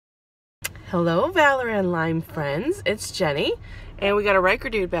Hello, Valor and Lime friends. It's Jenny, and we got a Riker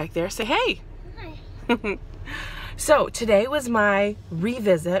dude back there. Say hey. Hi. So today was my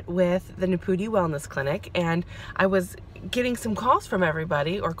revisit with the Nepute Wellness Clinic, and I was getting some calls from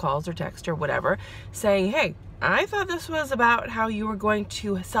everybody, or calls or text or whatever, saying, hey, I thought this was about how you were going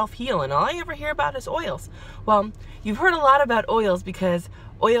to self-heal, and all I ever hear about is oils. Well, you've heard a lot about oils because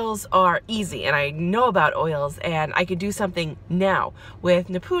oils are easy, and I know about oils, and I can do something now. With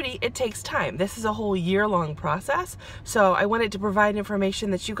Nepute, it takes time. This is a whole year-long process, so I wanted to provide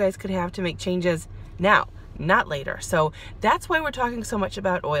information that you guys could have to make changes now, not later. So that's why we're talking so much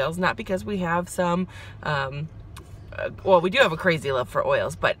about oils, not because we have some well, we do have a crazy love for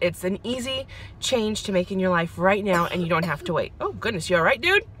oils, but it's an easy change to make in your life right now, and you don't have to wait. Oh goodness, you all right,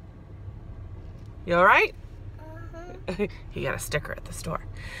 dude? You all right? He got a sticker at the store.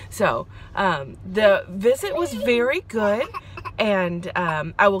 So the visit was very good, and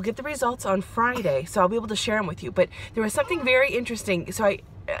I will get the results on Friday, so I'll be able to share them with you. But there was something very interesting. So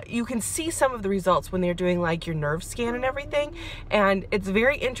you can see some of the results when they're doing like your nerve scan and everything, and it's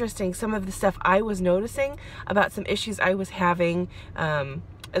very interesting some of the stuff I was noticing about some issues I was having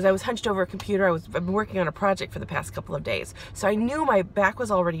as I was hunched over a computer. I've been working on a project for the past couple of days, so I knew my back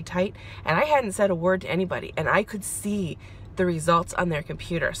was already tight, and I hadn't said a word to anybody, and I could see the results on their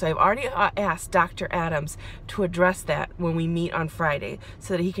computer. So I've already asked Dr. Adams to address that when we meet on Friday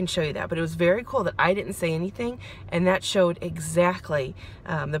so that he can show you that. But it was very cool that I didn't say anything, and that showed exactly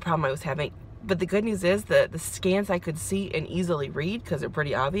the problem I was having. But the good news is the scans I could see and easily read, because they're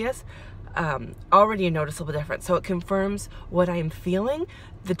pretty obvious, already a noticeable difference. So it confirms what I'm feeling.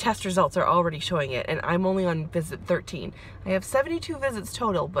 The test results are already showing it, and I'm only on visit 13. I have 72 visits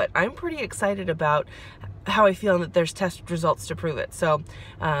total, but I'm pretty excited about how I feel and that there's test results to prove it. So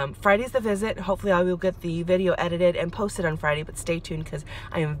Friday's the visit. Hopefully I will get the video edited and posted on Friday, but stay tuned because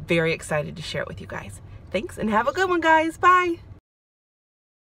I am very excited to share it with you guys. Thanks, and have a good one, guys. Bye.